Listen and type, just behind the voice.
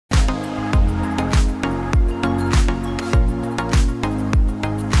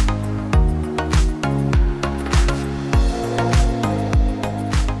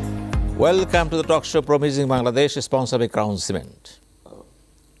Welcome to the talk show Promising Bangladesh, sponsored by Crown Cement.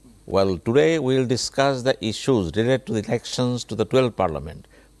 Well, today we will discuss the issues related to the elections to the 12th Parliament,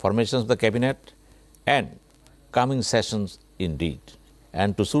 formations of the Cabinet, and coming sessions indeed.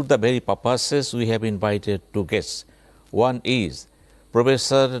 And to suit the very purposes, we have invited two guests. One is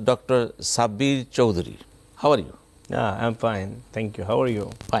Professor Dr. Saber Chowdhury. How are you? I'm fine. Thank you. How are you?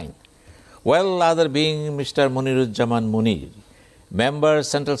 Fine. Well, other being Mr. Moniruzzaman Monir, Member,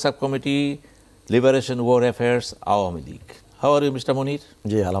 Central Subcommittee, Liberation War Affairs, Awami League. How are you, Mr. Monir?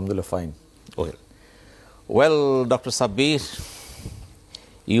 Yeah, alhamdulillah, fine. Okay. Well, Dr. Saber,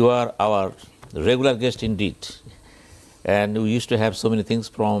 you are our regular guest indeed. And we used to have so many things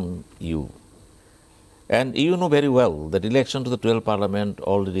from you. And you know very well that election to the 12th Parliament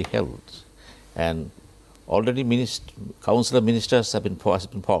already held. And already Council of Ministers has been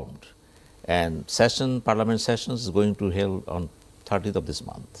formed. And Parliament sessions is going to held on 30th of this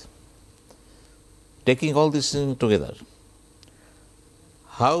month. Taking all this things together,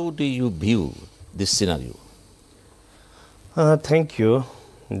 how do you view this scenario? Thank you.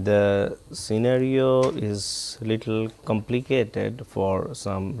 The scenario is little complicated for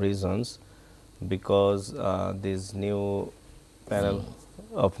some reasons because this new panel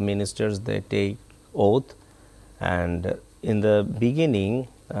of ministers, they take oath, and in the beginning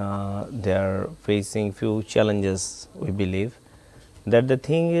they are facing few challenges. We believe that the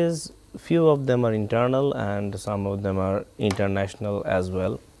thing is few of them are internal and some of them are international as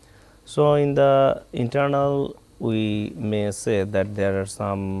well. So in the internal, we may say that there are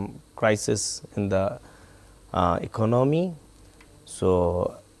some crisis in the economy.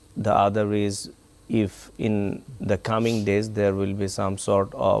 So the other is, if in the coming days there will be some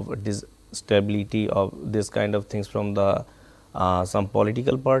sort of stability of this kind of things from the some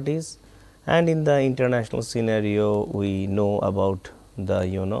political parties. And in the international scenario, we know about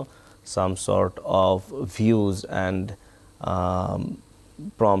the some sort of views and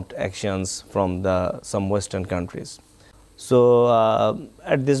prompt actions from some Western countries. So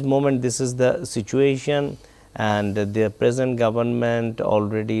at this moment, this is the situation, and the present government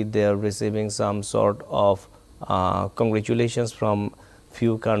already they are receiving some sort of congratulations from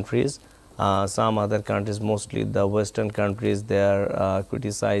few countries. Some other countries, mostly the Western countries, they are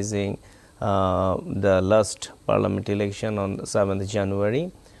criticizing the last parliament election on 7th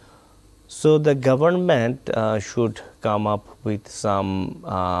January. So the government should come up with some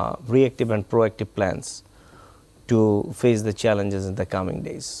reactive and proactive plans to face the challenges in the coming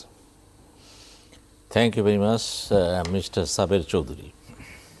days. Thank you very much, Mr. Saber Chowdhury.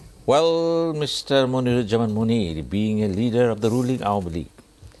 Well, Mr. Moniruzzaman Monir, being a leader of the ruling Awami League,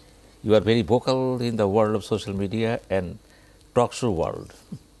 you are very vocal in the world of social media and talk show world.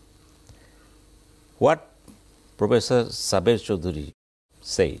 What Professor Saber Chowdhury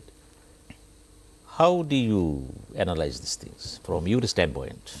said, how do you analyze these things from your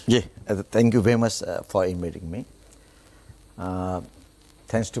standpoint? Yeah, thank you very much for inviting me.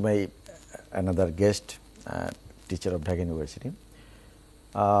 Thanks to my another guest, teacher of Dhaka University.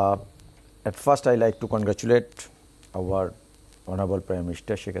 At first, I like to congratulate our Honorable Prime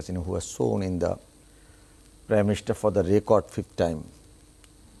Minister Sheikh Hasina, who was shown in the Prime Minister for the record 5th time.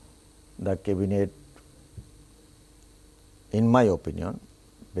 The cabinet, in my opinion,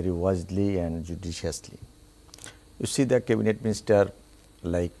 very wisely and judiciously. You see the cabinet minister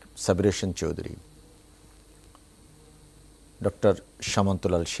like Saber Chowdhury, Dr.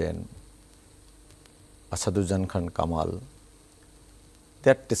 Shamantulal Sen, Asaduzzan Khan Kamal,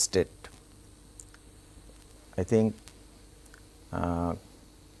 they are tested. I think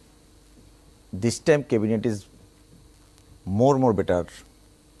this time cabinet is more better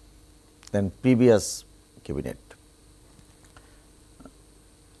than previous cabinet.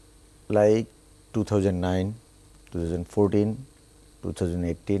 Like 2009, 2014,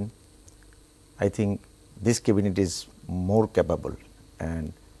 2018, I think this cabinet is more capable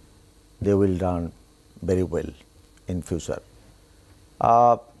and they will run very well in future.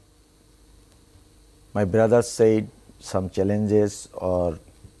 My brother said some challenges or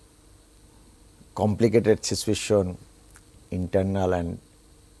complicated situation, internal and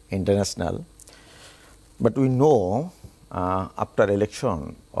international, but we know after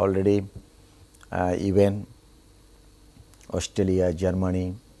election already even Australia,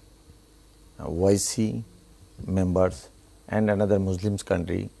 Germany, YC members and another Muslims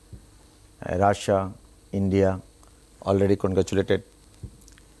country, Russia, India already congratulated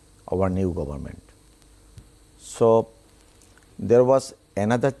our new government. So there was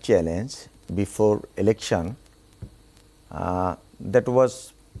another challenge before election, that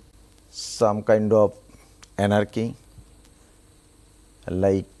was some kind of anarchy,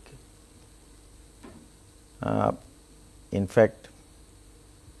 like In fact,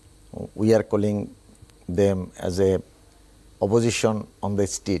 we are calling them as a opposition on the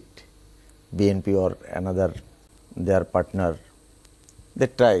street, BNP or another their partner. They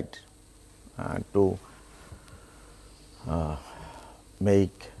tried to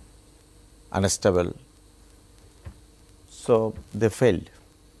make unstable, so they failed,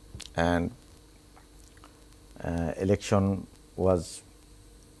 and election was,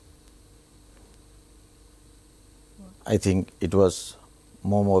 I think it was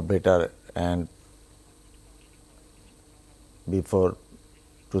more better, and before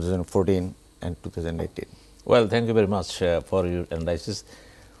 2014 and 2018. Well, thank you very much for your analysis.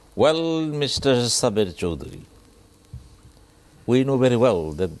 Well, Mr. Saber Chowdhury, we know very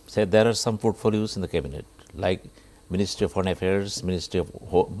well that there are some portfolios in the cabinet, like Ministry of Foreign Affairs, Ministry of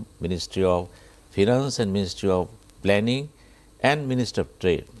Home, Ministry of Finance, and Ministry of Planning, and Ministry of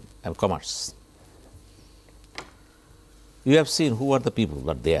Trade and Commerce. You have seen who are the people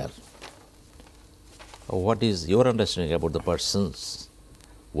that are there. What is your understanding about the persons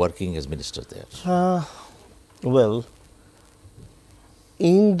working as ministers there? Well,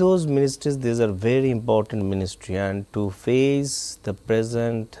 in those ministries, these are very important ministry, and to face the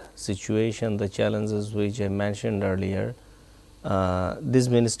present situation, the challenges which I mentioned earlier, these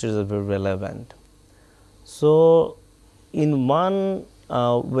ministries are very relevant. So, in one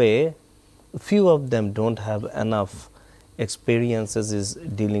way, few of them don't have enough experiences is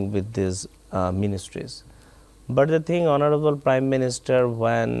dealing with these ministries. But the thing, Honorable Prime Minister,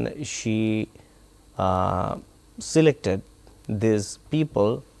 when she selected these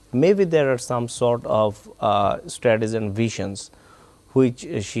people, maybe there are some sort of strategies and visions which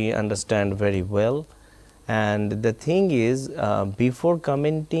she understands very well. And the thing is, before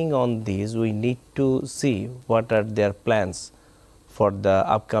commenting on these, we need to see what are their plans for the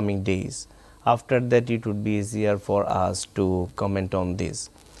upcoming days. After that, it would be easier for us to comment on this.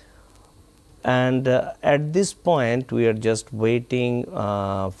 And at this point, we are just waiting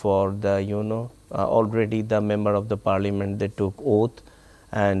for the, already the member of the parliament, they took oath,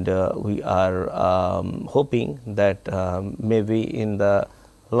 and we are hoping that maybe in the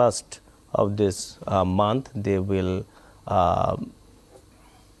last of this month, they will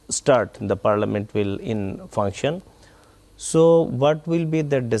start, the parliament will in function. So, what will be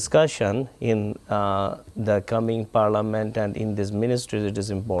the discussion in the coming parliament and in this ministry, it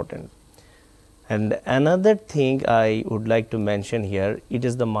is important. And another thing I would like to mention here, it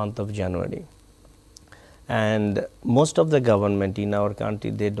is the month of January. And most of the government in our country,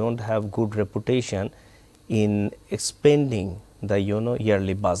 they don't have good reputation in expending the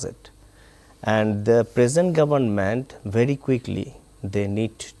yearly budget. And the present government very quickly, they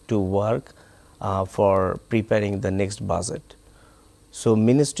need to work for preparing the next budget. So,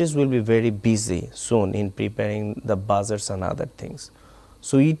 ministries will be very busy soon in preparing the budgets and other things.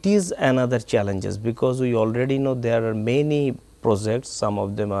 So, it is another challenges, because we already know there are many projects, some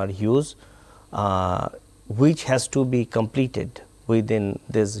of them are huge, which has to be completed within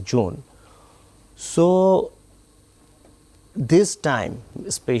this June. So, this time,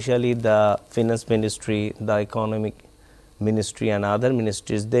 especially the finance ministry, the economic ministry and other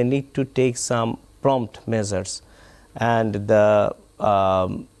ministries, they need to take some prompt measures, and the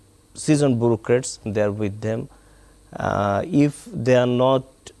seasoned bureaucrats, they are with them. If they are not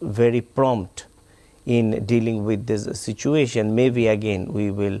very prompt in dealing with this situation, maybe again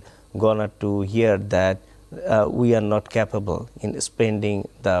we will gonna to hear that we are not capable in spending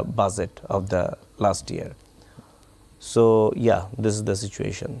the budget of the last year. So, yeah, this is the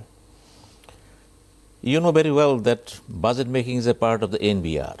situation. You know very well that budget making is a part of the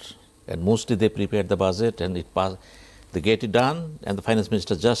NBR, and mostly they prepare the budget and they get it done, and the finance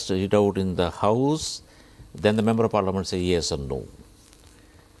minister just read out in the house, then the member of parliament say yes or no.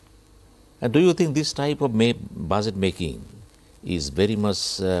 And do you think this type of budget making is very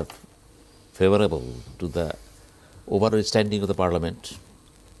much favorable to the overall standing of the parliament?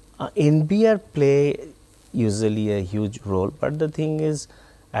 NBR play usually a huge role, but the thing is,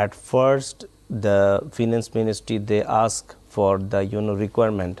 at first the finance ministry, they ask for the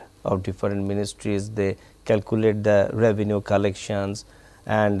requirement of different ministries, they calculate the revenue collections,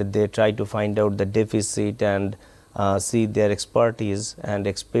 and they try to find out the deficit and see their expertise and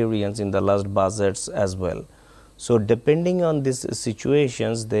experience in the last budgets as well. So, depending on these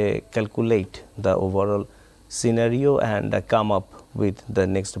situations, they calculate the overall scenario and come up with the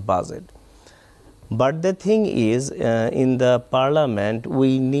next budget. But the thing is, in the parliament,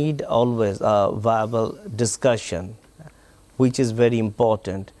 we need always a viable discussion, which is very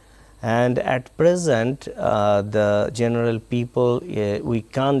important. And at present, the general people, we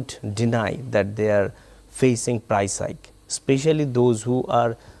can't deny that they are facing price hike, especially those who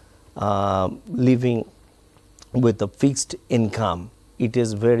are living with a fixed income. It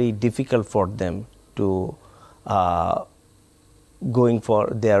is very difficult for them to going for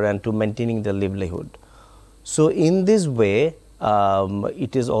there and to maintaining their livelihood. So in this way,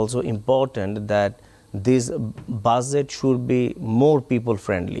 it is also important that this budget should be more people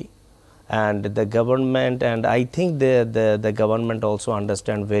friendly, and the government, and I think the government also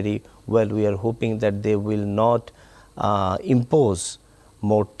understand very well. We are hoping that they will not impose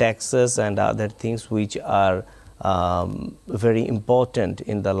more taxes and other things which are very important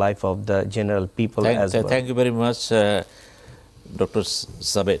in the life of the general people as well. Thank you very much, Dr.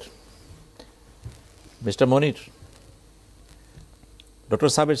 Saber. Mr. Monir, Dr.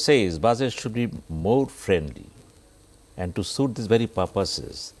 Saber says budget should be more friendly, and to suit these very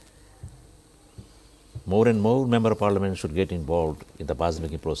purposes, more and more member of parliament should get involved in the budget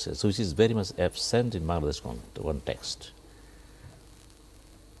making process, which is very much absent in Bangladesh context.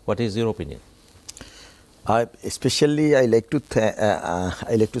 What is your opinion? I like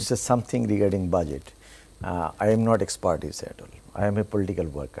to say something regarding budget. I am not expertise at all. I am a political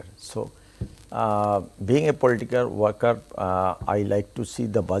worker. So, being a political worker, I like to see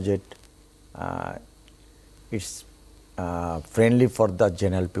the budget. It's friendly for the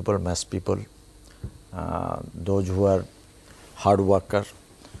general people, mass people, those who are hard worker.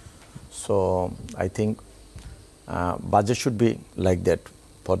 So, I think budget should be like that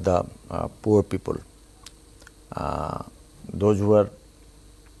for the poor people. Those who are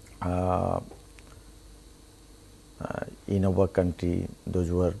in our country, those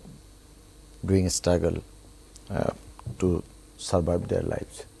who are doing a struggle to survive their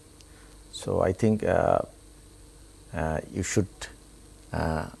lives. So I think you should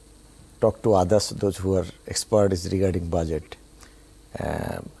talk to others, those who are experts regarding budget.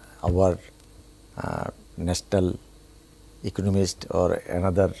 Our national economist or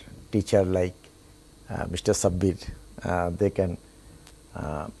another teacher like Mr. Saber, they can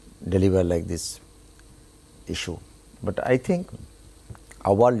deliver like this issue. But I think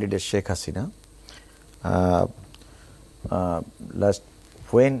our leader Sheikh Hasina,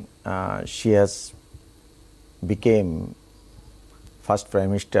 when she has became first Prime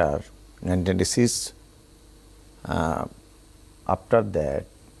Minister in 1996, after that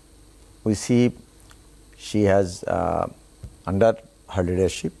we see she has under her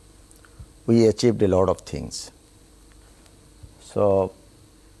leadership we achieved a lot of things. So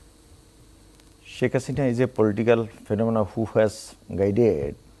Sheikh Hasina is a political phenomenon who has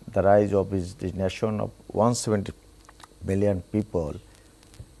guided the rise of this nation of 170 million people,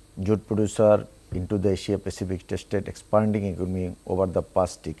 jute producer into the Asia Pacific state expanding economy over the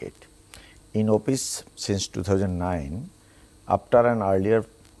past decade. In office since 2009, after an earlier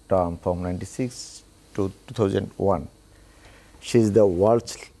term from 96 to 2001, she is the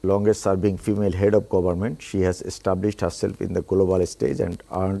world's longest serving female head of government. She has established herself in the global stage and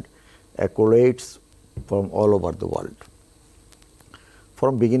earned accolades from all over the world.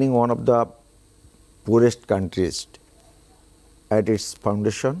 From beginning one of the poorest countries, at its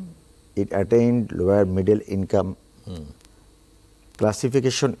foundation, it attained lower middle income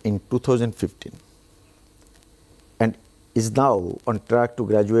classification in 2015 and is now on track to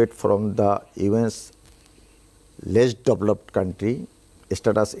graduate from the UN's less developed country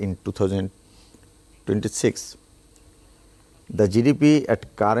status in 2026. The GDP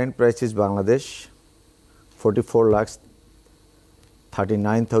at current prices Bangladesh 44 lakhs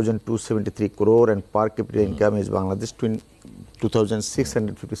 39,273 crore and per capita income is Bangladesh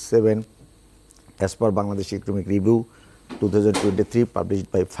 2,657 as per Bangladesh Economic Review 2023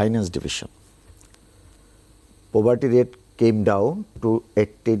 published by Finance Division. Poverty rate came down to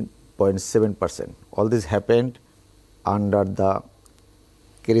 18.7%. All this happened under the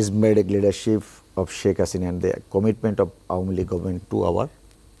charismatic leadership of Sheikh Hasina and the commitment of Awami League government to our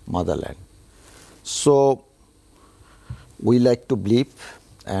motherland. So we like to believe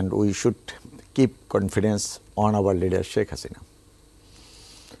and we should keep confidence on our leader Sheikh Hasina.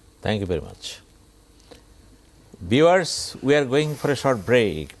 Thank you very much. Viewers, we are going for a short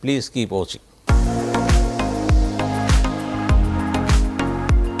break. Please keep watching.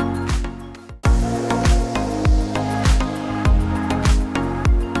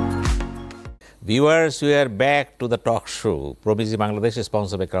 Viewers, we are back to the talk show, Promising Bangladesh,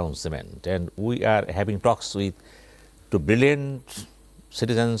 sponsored by Crown Cement, and we are having talks with two brilliant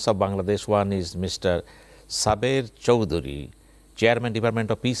citizens of Bangladesh. One is Mr. Saber Chowdhury, Chairman,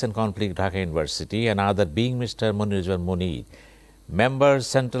 Department of Peace and Conflict, Dhaka University, and other being Mr. Moniruzzaman Monir, Member,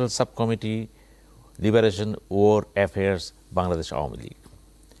 Central Subcommittee, Liberation War Affairs, Bangladesh Awami League.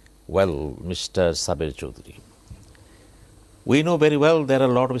 Well, Mr. Saber Chowdhury, we know very well there are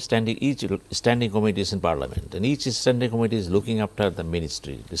a lot of standing committees in Parliament, and each standing committee is looking after the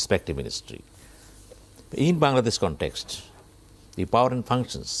ministry, respective ministry. In Bangladesh context, the power and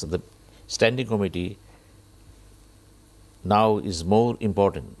functions of the standing committee now is more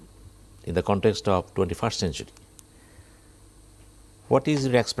important in the context of 21st century. What is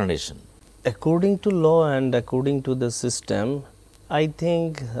your explanation? According to law and according to the system, I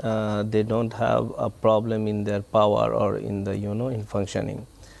think they don't have a problem in their power or in the in functioning,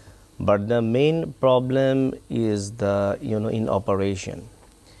 but the main problem is the in operation.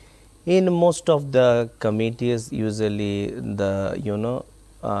 In most of the committees, usually the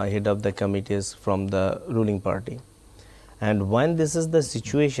head of the committees from the ruling party, and when this is the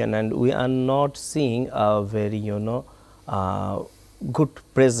situation and we are not seeing a very good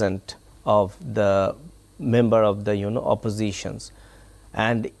present of the member of the oppositions,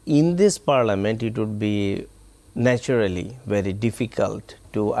 and in this parliament it would be naturally very difficult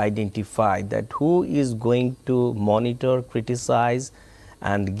to identify that who is going to monitor, criticize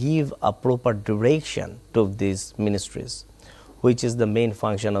and give a proper direction to these ministries, which is the main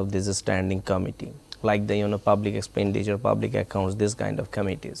function of this standing committee, like the public expenditure, public accounts, this kind of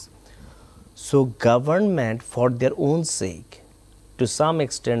committees. So government, for their own sake, to some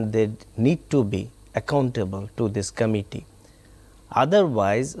extent they need to be accountable to this committee.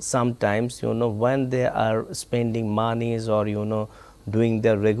 Otherwise, sometimes when they are spending monies or doing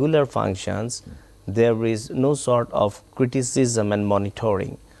their regular functions, there is no sort of criticism and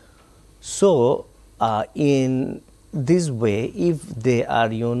monitoring. So in this way, if they are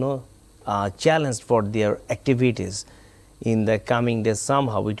challenged for their activities in the coming days,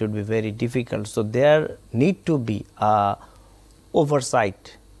 somehow it would be very difficult. So there need to be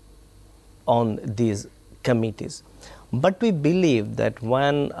oversight on these committees. But we believe that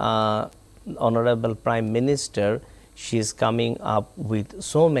when Honorable Prime Minister, she is coming up with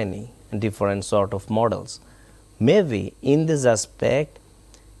so many different sort of models, maybe in this aspect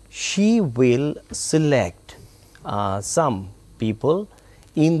she will select some people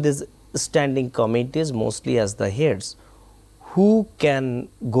in these standing committees, mostly as the heads, who can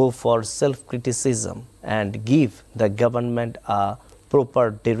go for self-criticism and give the government a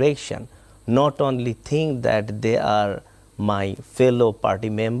proper direction, not only think that they are my fellow party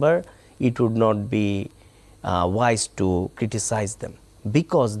member. It would not be wise to criticize them,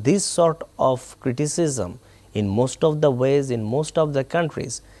 because this sort of criticism in most of the ways, in most of the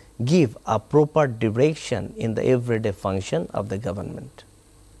countries, give a proper direction in the everyday function of the government.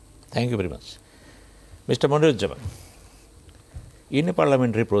 Thank you very much. Mr. Moniruzzaman, in a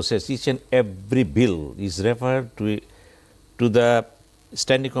parliamentary process, each and every bill is referred to the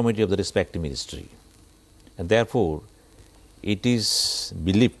standing committee of the respective ministry, and therefore it is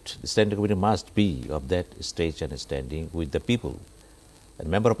believed the standing committee must be of that stage and standing with the people, and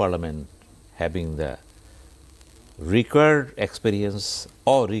member of parliament having the required experience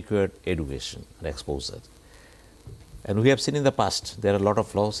or required education and exposure. And we have seen in the past there are a lot of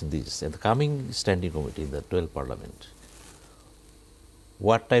flaws in this. And the coming standing committee in the 12th parliament,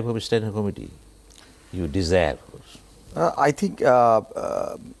 what type of standing committee you desire? I think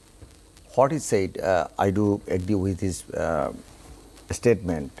what he said, I do agree with his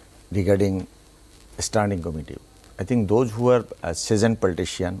statement regarding standing committee. I think those who are seasoned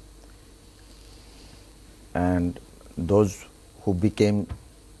politicians and those who became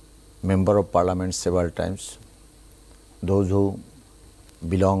member of parliament several times, those who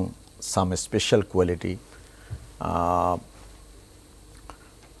belong some special quality to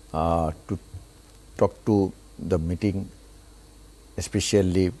talk to the meeting,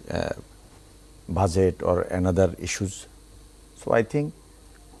 especially budget or another issues. So I think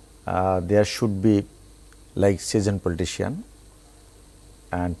there should be like seasoned politician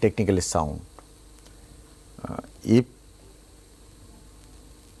and technically sound. If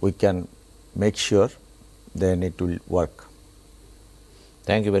we can make sure, then it will work.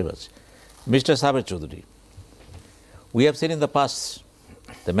 Thank you very much. Mr. Saber Chowdhury, we have seen in the past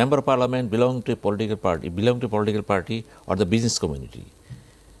the member of parliament belong to a political party or the business community.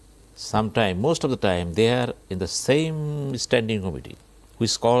 Sometime, most of the time, they are in the same standing committee, which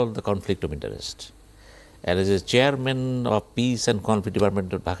is called the conflict of interest. And as a chairman of Peace and Conflict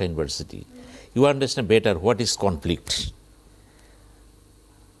Department of Dhaka University, you understand better what is conflict.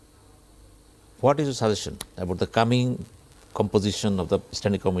 What is your suggestion about the coming composition of the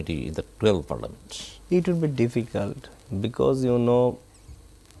standing committee in the 12th parliament? It will be difficult because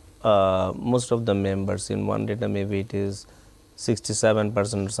most of the members in one data, maybe it is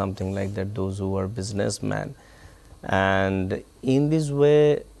 67% or something like that, those who are businessmen, and in this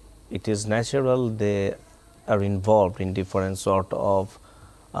way it is natural they are involved in different sort of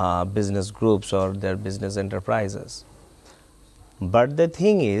business groups or their business enterprises. But the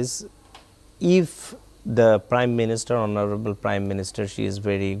thing is, if the Prime Minister, Honorable Prime Minister, she is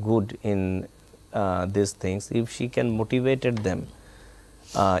very good in these things, if she can motivate them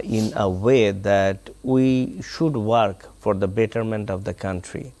in a way that we should work for the betterment of the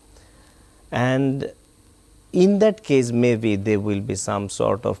country, and in that case maybe there will be some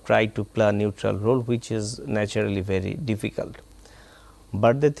sort of try to play a neutral role, which is naturally very difficult.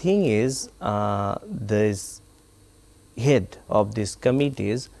 But the thing is, this head of these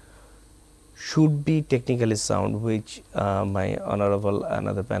committees should be technically sound, which my honorable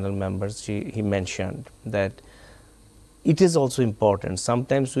another panel members he mentioned that it is also important.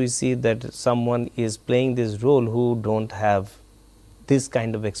 Sometimes we see that someone is playing this role who don't have this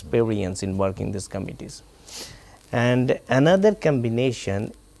kind of experience in working these committees. And another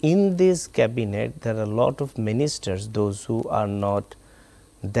combination, in this cabinet there are a lot of ministers, those who are not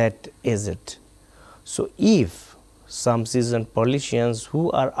that aged. So if some seasoned politicians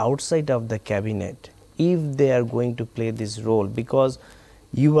who are outside of the cabinet, if they are going to play this role, because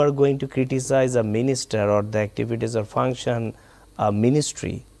you are going to criticize a minister or the activities or function a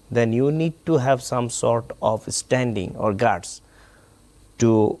ministry, then you need to have some sort of standing or guards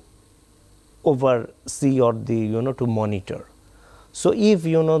to oversee or the to monitor. So if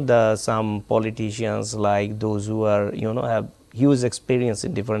the some politicians like those who are have huge experience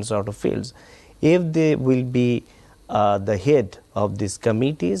in different sort of fields, if they will be the head of these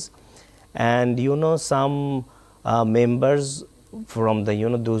committees, and some members from the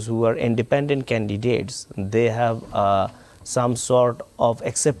those who are independent candidates, they have some sort of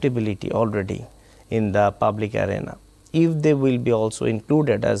acceptability already in the public arena. If they will be also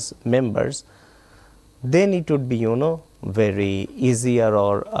included as members, then it would be very easier.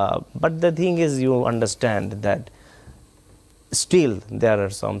 Or but the thing is, you understand that still there are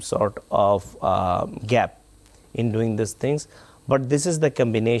some sort of gap in doing these things. But this is the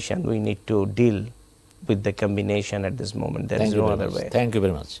combination we need to deal with, the combination at this moment. There is no other way. Thank you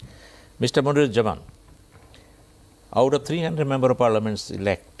very much. Mr. Moniruzzaman, out of 300 member of parliaments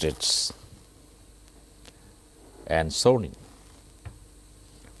elected and sworn in,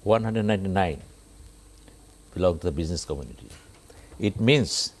 199 belong to the business community. It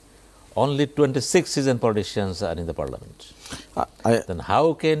means only 26 seasoned politicians are in the parliament. Then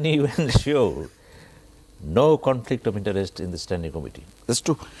how can you ensure no conflict of interest in the standing committee? That's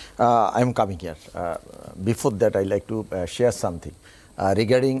true. I am coming here. Before that, I like to share something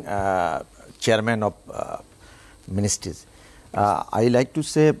regarding chairman of ministries. I like to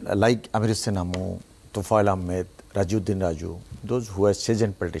say, like Moniruzzaman, Tufail Ahmed, Rajuddin Raju, those who are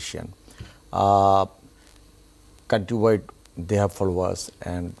seasoned politicians, countrywide they have followers,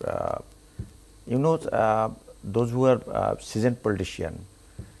 and those who are seasoned politicians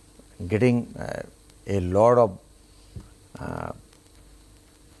getting a lot of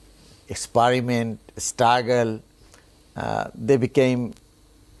experiment, struggle, they became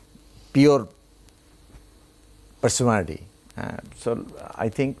pure personality. So I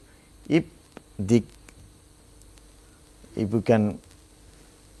think if we can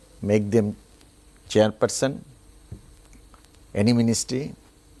make them chairperson, any ministry,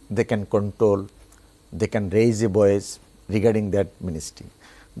 they can control, they can raise a voice regarding that ministry.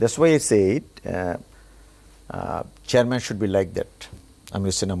 That's why I say it, chairman should be like that.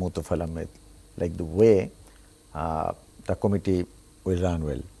 Moniruzzaman Monir, like the way the committee will run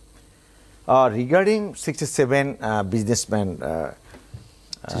well. Regarding 67 businessmen,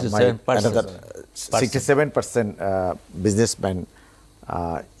 67% businessmen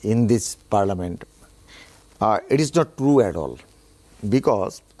in this parliament, it is not true at all,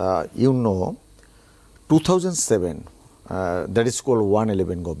 because 2007, that is called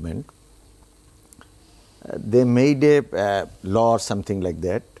 111 government, they made a law or something like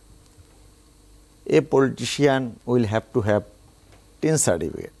that. A politician will have to have tin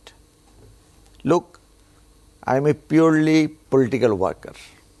certificate. Look, I am a purely political worker,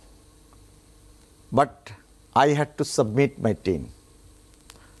 but I had to submit my tin.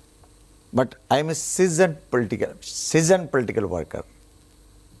 But I am a seasoned political worker.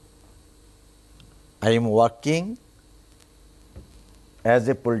 I am working as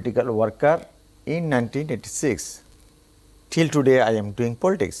a political worker in 1986. Till today I am doing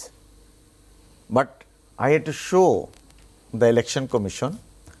politics. But I had to show the election commission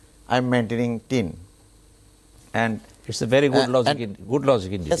I am maintaining tin. And it's a very good logic. Good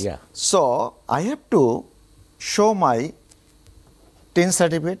logic indeed. Yes. Yeah. So I have to show my tin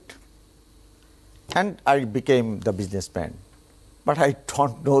certificate, and I became the businessman. but I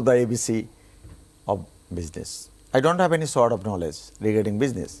don't know the ABC of business. I don't have any sort of knowledge regarding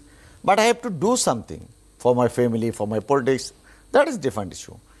business, but I have to do something for my family, for my politics. That is different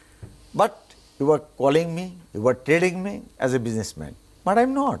issue. But you are calling me, you are treating me as a businessman, but I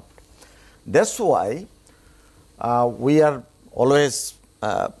am not. That's why we are always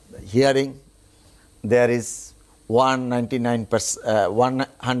hearing there is 199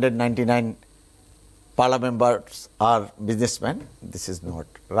 parliament members are businessmen. This is not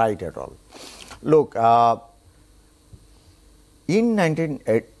right at all. Look, in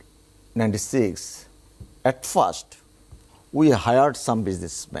 1996, at first, we hired some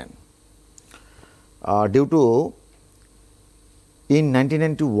businessmen. Due to, in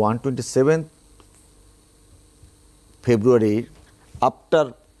 1991, 27th February,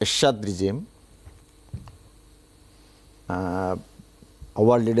 after Ershad regime,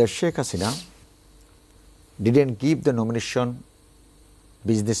 our leader Sheikh Hasina didn't give the nomination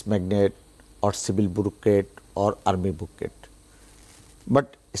business magnate or civil bureaucrat or army bureaucrat.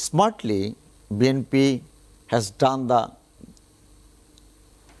 But smartly, BNP has done the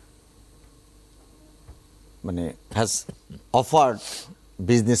has offered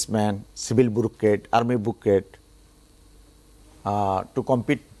businessman, civil bureaucrat, army bureaucrat to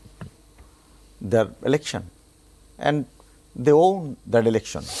compete their election, and they won that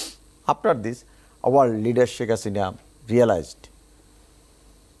election. After this, our leader Sheikh Hasina realized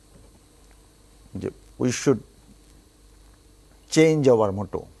we should change our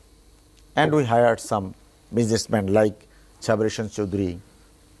motto, and we hired some businessmen like Saber Ahmed Chowdhury,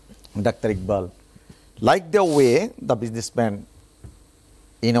 Dr. Iqbal, like the way the businessmen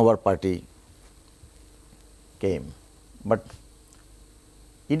in our party came. But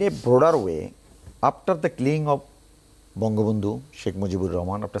in a broader way, after the killing of Bangabandhu, Sheikh Mujibur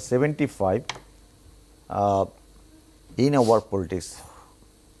Rahman, after 75, in our politics,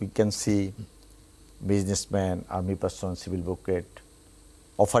 we can see businessman, army person, civil bureaucrat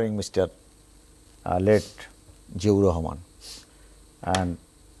offering Mr. Late Jiaur Rahman, and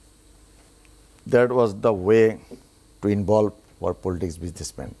that was the way to involve our politics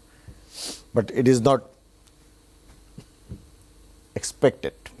businessmen. But it is not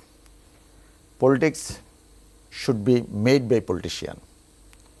expected. Politics should be made by politicians,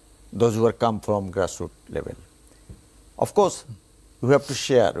 those who are come from grassroots level. Of course, you have to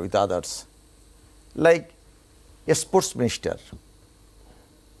share with others. Like a sports minister,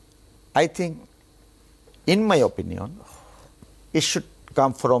 I think, in my opinion, it should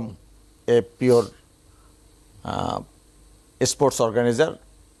come from a pure sports organizer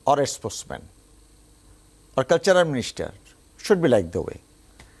or a sportsman, or cultural minister should be like the way.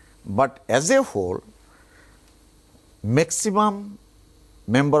 But as a whole, maximum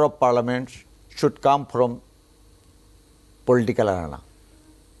member of parliament should come from political arena.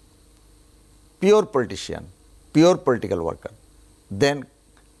 Pure politician, pure political worker, then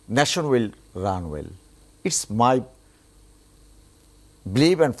nation will run well. It's my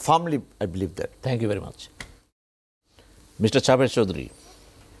belief, and firmly I believe that. Thank you very much. Mr. Saber Chowdhury,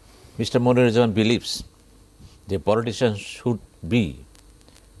 Mr. Moniruzzaman believes the politicians should be,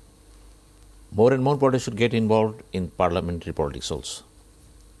 more and more politicians should get involved in parliamentary politics also.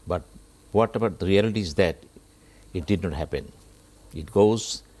 But what about the reality is that it did not happen. It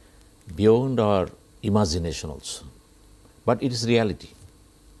goes beyond our imagination also. But it is reality.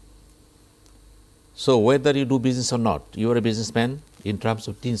 So whether you do business or not, you are a businessman in terms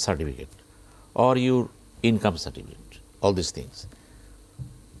of TIN certificate or your income certificate, all these things.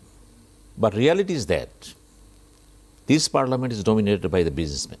 But reality is that this parliament is dominated by the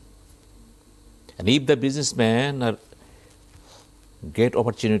businessmen. And if the businessmen get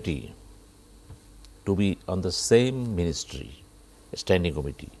opportunity to be on the same ministry, standing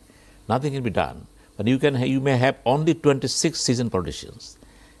committee, nothing can be done. But you may have only 26 seasoned politicians,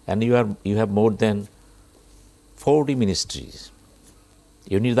 and you have more than 40 ministries.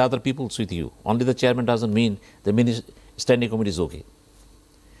 You need the other peoples with you. Only the chairman doesn't mean the standing committee is okay.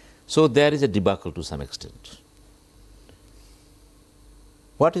 So there is a debacle to some extent.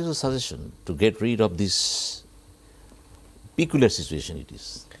 What is your suggestion to get rid of this peculiar situation it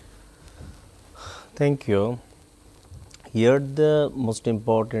is? Thank you. Here the most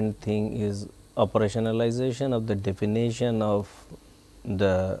important thing is operationalization of the definition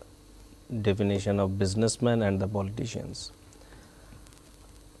of businessmen and the politicians.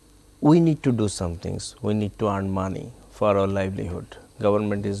 We need to do some things. We need to earn money for our livelihood.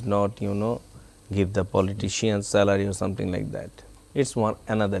 Government is not, give the politicians salary or something like that. It's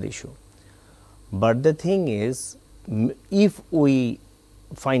another issue. But the thing is, if we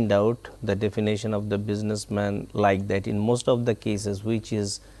find out the definition of the businessman like that in most of the cases, which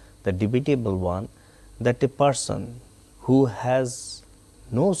is the debatable one, that a person who has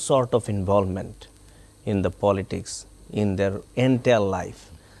no sort of involvement in the politics in their entire life,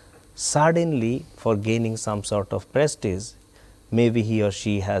 suddenly for gaining some sort of prestige, maybe he or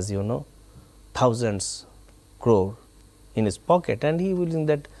she has thousands crore in his pocket, and he will think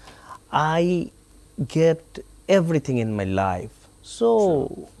that I get everything in my life,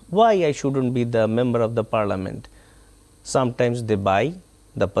 so why I shouldn't be the member of the parliament. Sometimes they buy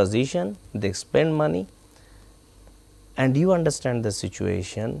the position, they spend money, and you understand the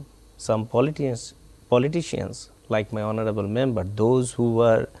situation. Some politicians like my honorable member, those who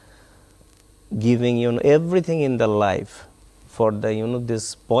were giving everything in their life for the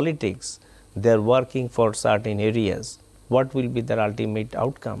this politics, they are working for certain areas. What will be their ultimate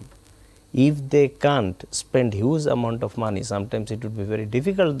outcome? If they can't spend huge amount of money, sometimes it would be very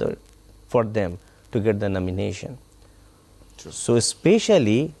difficult for them to get the nomination. True. So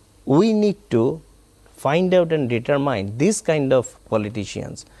especially we need to find out and determine this kind of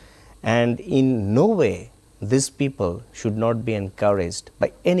politicians, and in no way these people should not be encouraged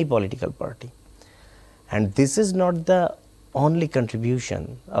by any political party. And this is not the only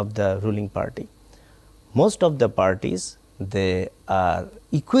contribution of the ruling party. Most of the parties, they are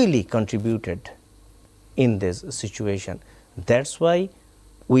equally contributed in this situation. That's why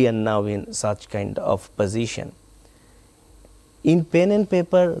we are now in such kind of position. In pen and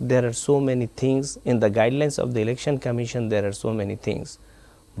paper, there are so many things. In the guidelines of the Election Commission, there are so many things.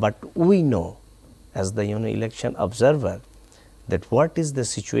 But we know, as the election observer, that what is the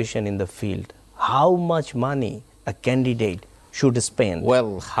situation in the field, how much money a candidate should spend.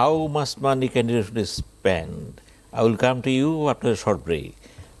 Well, how much money candidate should spend? I will come to you after a short break.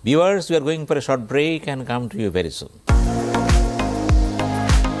 Viewers, we are going for a short break and come to you very soon.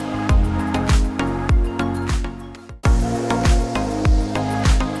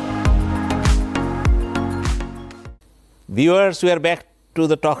 Viewers, we are back to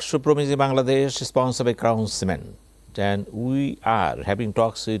the talk show Promising Bangladesh, sponsored by Crown Cement. And we are having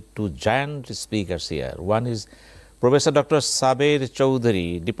talks with two giant speakers here. One is Professor Dr. Saber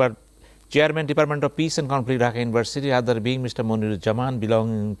Chowdhury, Chairman, Department of Peace and Conflict, Dhaka University, other being Mr. Moniruzzaman,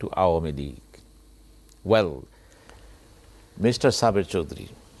 belonging to Awami League. Well, Mr. Saber Chowdhury,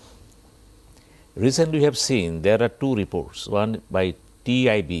 recently we have seen there are two reports, one by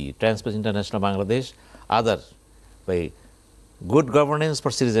TIB, Transparency International Bangladesh, other by Good Governance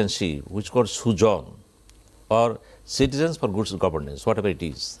for Citizenship, which is called SUJON, or Citizens for Good Governance, whatever it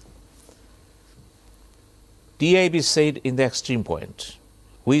is. TIB said in the extreme point,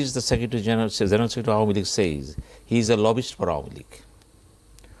 who is the Secretary General Secretary of Awami League says, he is a lobbyist for Awami League.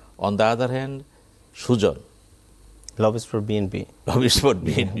 On the other hand, SUJON, Lobbyist for BNP. Lobbyist for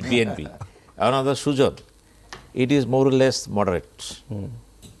BNP. Another SUJON, it is more or less moderate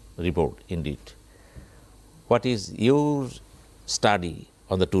report indeed. What is your study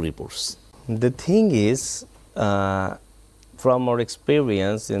on the two reports? The thing is, from our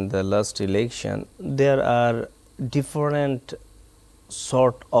experience in the last election, there are different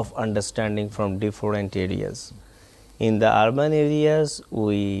sort of understanding from different areas. In the urban areas,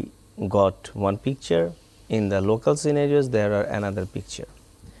 we got one picture. In the local scenarios, there are another picture.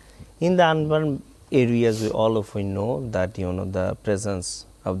 In the urban areas, we all of you know that the presence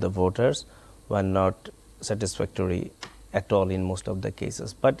of the voters were not satisfactory at all in most of the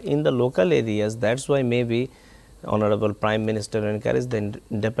cases. But in the local areas, that's why maybe Honorable Prime Minister encouraged the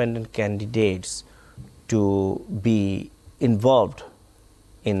independent candidates to be involved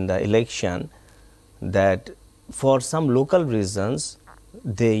in the election, that for some local reasons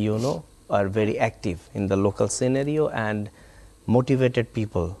they are very active in the local scenario and motivated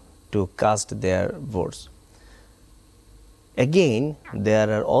people to cast their votes. Again, there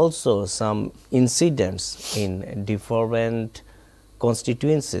are also some incidents in different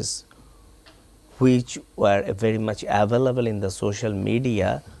constituencies which were very much available in the social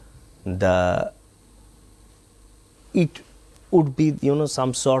media. It would be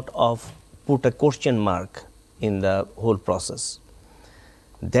some sort of put a question mark in the whole process.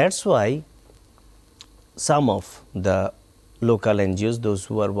 That's why some of the local NGOs, those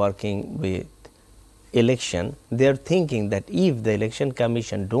who are working with election, they are thinking that if the election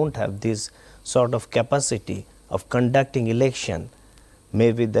commission don't have this sort of capacity of conducting election,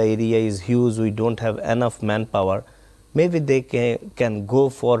 maybe the area is huge, we don't have enough manpower, maybe they can go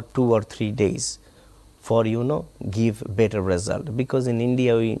for 2 or 3 days for give better result. Because in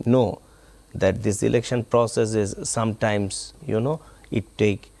India we know that this election process is sometimes it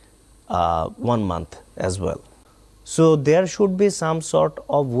take 1 month as well. So there should be some sort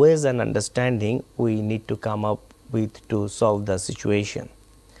of ways and understanding we need to come up with to solve the situation.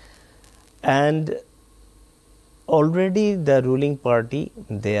 And already the ruling party,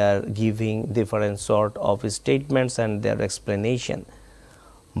 they are giving different sort of statements and their explanation.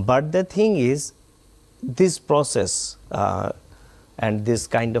 But the thing is, this process and this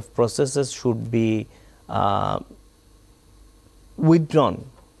kind of processes should be withdrawn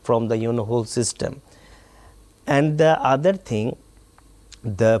from the whole system. And the other thing,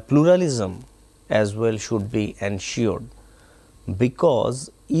 the pluralism as well should be ensured, because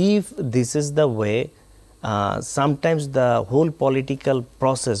if this is the way, sometimes the whole political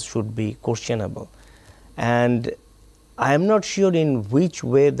process should be questionable, and I am not sure in which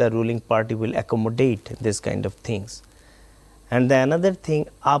way the ruling party will accommodate this kind of things. And the another thing,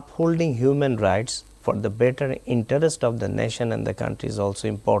 upholding human rights for the better interest of the nation and the country is also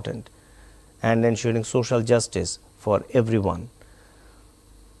important, and ensuring social justice for everyone.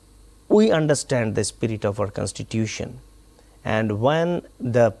 We understand the spirit of our constitution, and when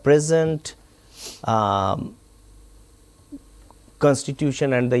the present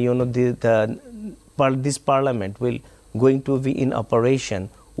constitution and this parliament will going to be in operation,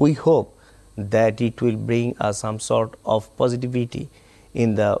 we hope that it will bring some sort of positivity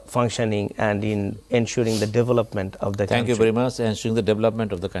in the functioning and in ensuring the development of the country. Thank you very much. Ensuring the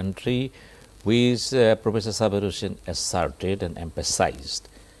development of the country, which Professor Saber asserted and emphasized.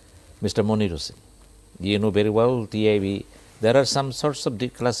 Mr. Moniruzzaman, you know very well TIB, there are some sorts of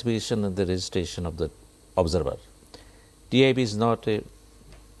declassification in the registration of the observer. TIB is not a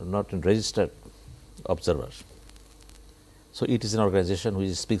registered observer. So it is an organization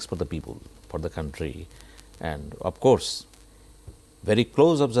which speaks for the people, for the country, and of course, very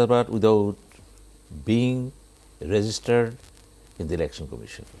close observer without being registered in the election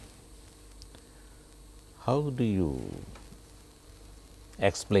commission. How do you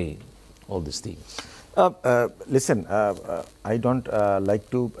explain all these things? Listen, I don't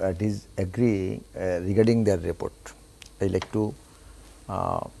like to disagree regarding their report. I like to,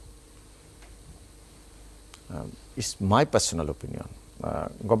 it's my personal opinion.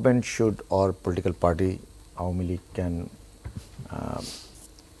 Government should, or political party, Awami League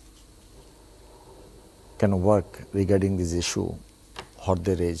can work regarding this issue, what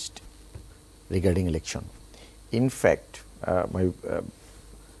they raised regarding election. In fact,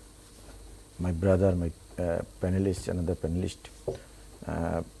 my brother, my panelist, another panelist,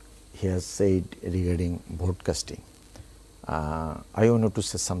 he has said regarding broadcasting. I want to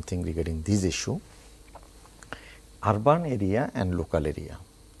say something regarding this issue. Urban area and local area,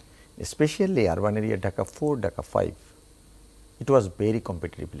 especially urban area Dhaka 4, Dhaka 5, it was very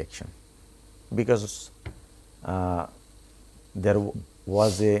competitive election, because there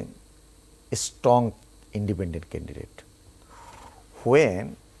was a strong independent candidate.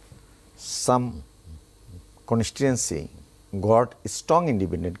 When some constituency got a strong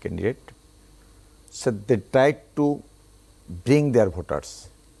independent candidate, so they tried to bring their voters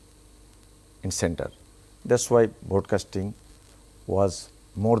in center. That's why broadcasting was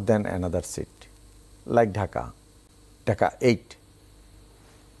more than another seat, like Dhaka 8.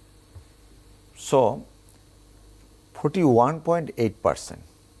 So 41.8%.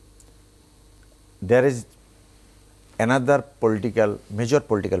 There is another major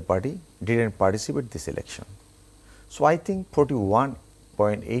political party didn't participate in this election. So I think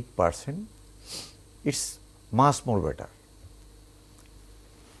 41.8%, it's much more better.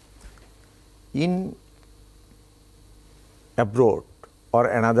 In abroad or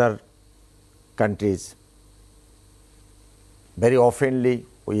another countries, very oftenly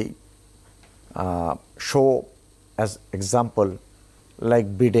we show as example like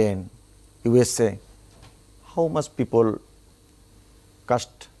Britain, USA, how much people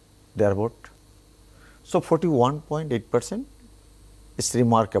cast their vote. So 41.8% is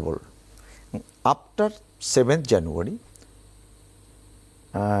remarkable. After 7th January,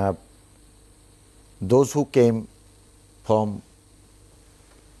 those who came from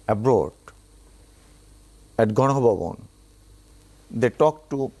abroad at Ganabhavan, they talked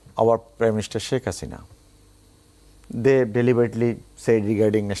to our Prime Minister Sheikh Hasina. They deliberately said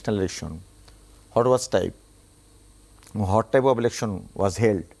regarding national election, what type of election was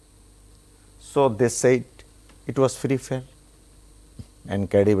held. So they said it was free, fair and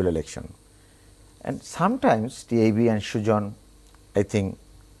credible election. And sometimes TIB and Sujan, I think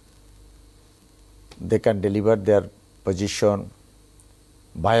they can deliver their position,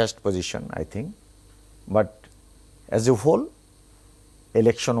 biased position, I think. But as a whole,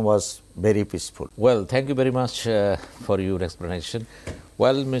 election was very peaceful. Well, thank you very much for your explanation.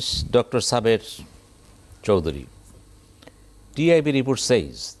 Well, Ms. Dr. Saber Chowdhury, TIB report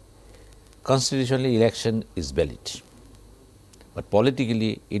says constitutionally election is valid, but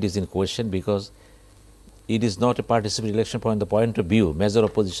politically it is in question because it is not a participatory election from the point of view major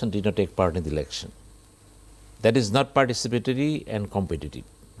opposition did not take part in the election. That is not participatory and competitive,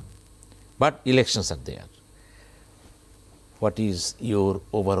 but elections are there. What is your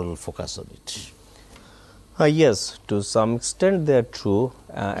overall focus on it? Yes, to some extent they are true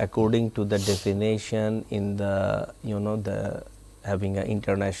according to the definition in the the having an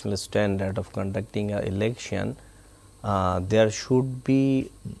international standard of conducting an election. There should be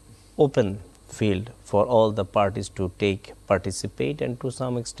open field for all the parties to participate, and to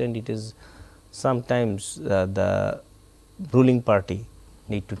some extent it is sometimes the ruling party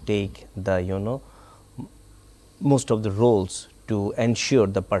need to take the most of the roles to ensure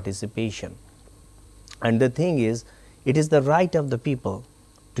the participation. And the thing is, it is the right of the people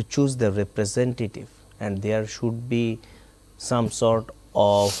to choose the representative, and there should be some sort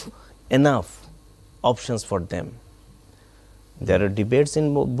of enough options for them. There are debates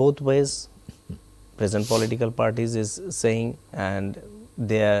in both ways. Present political parties is saying, and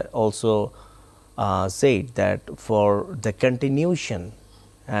they are also said that for the continuation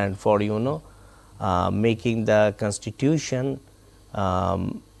and for making the constitution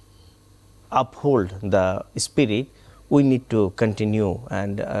uphold the spirit, we need to continue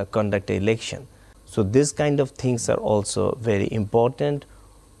and conduct an election. So this kind of things are also very important.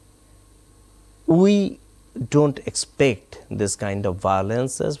 We don't expect this kind of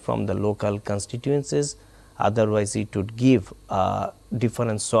violences from the local constituencies, otherwise it would give a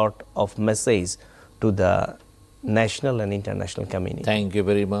different sort of message to the national and international community. Thank you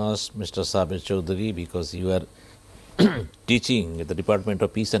very much, Mr. Saber Chowdhury, because you are teaching at the Department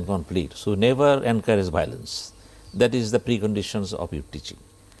of Peace and Conflict. So never encourage violence. That is the preconditions of your teaching.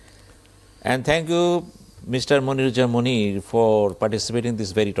 And thank you, Mr. Moniruzzaman Monir, for participating in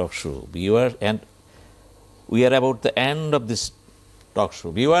this very talk show. Viewers, and we are about the end of this talk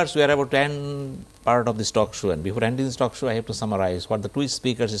show. Viewers, we are about to end part of this talk show, and before ending this talk show, I have to summarize what the two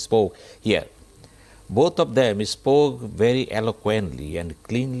speakers spoke here. Both of them spoke very eloquently and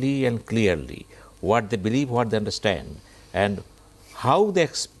cleanly and clearly what they believe, what they understand, and how they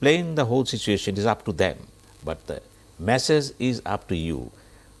explain the whole situation is up to them. But the message is up to you.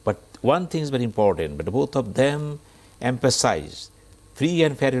 But one thing is very important, but both of them emphasize free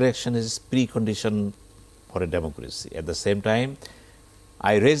and fair election is precondition for a democracy. At the same time,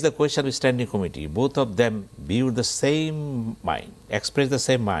 I raised the question of standing committee. Both of them viewed the same mind, expressed the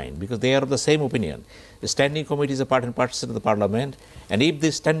same mind, because they are of the same opinion. The standing committee is a part and parcel of the parliament, and if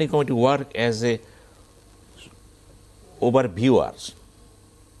the standing committee work as a overviewers,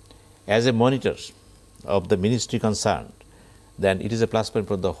 as a monitors of the ministry concerned, then it is a plus point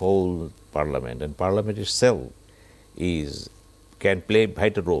for the whole parliament, and parliament itself can play a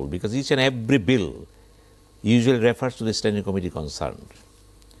vital role, because each and every bill usually refers to the standing committee concerned.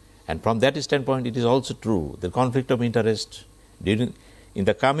 And from that standpoint, it is also true the conflict of interest in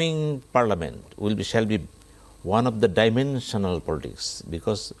the coming parliament shall be one of the dimensional politics,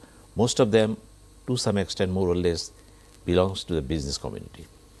 because most of them to some extent more or less belongs to the business community.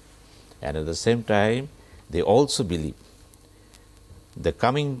 And at the same time, they also believe the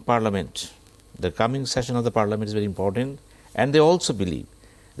coming parliament, the coming session of the parliament is very important, and they also believe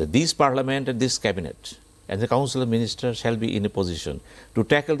that this parliament and this cabinet and the council of ministers shall be in a position to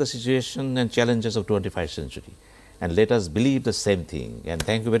tackle the situation and challenges of 21st century. And let us believe the same thing. And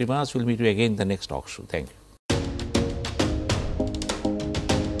thank you very much. We'll meet you again in the next talk show. Thank you.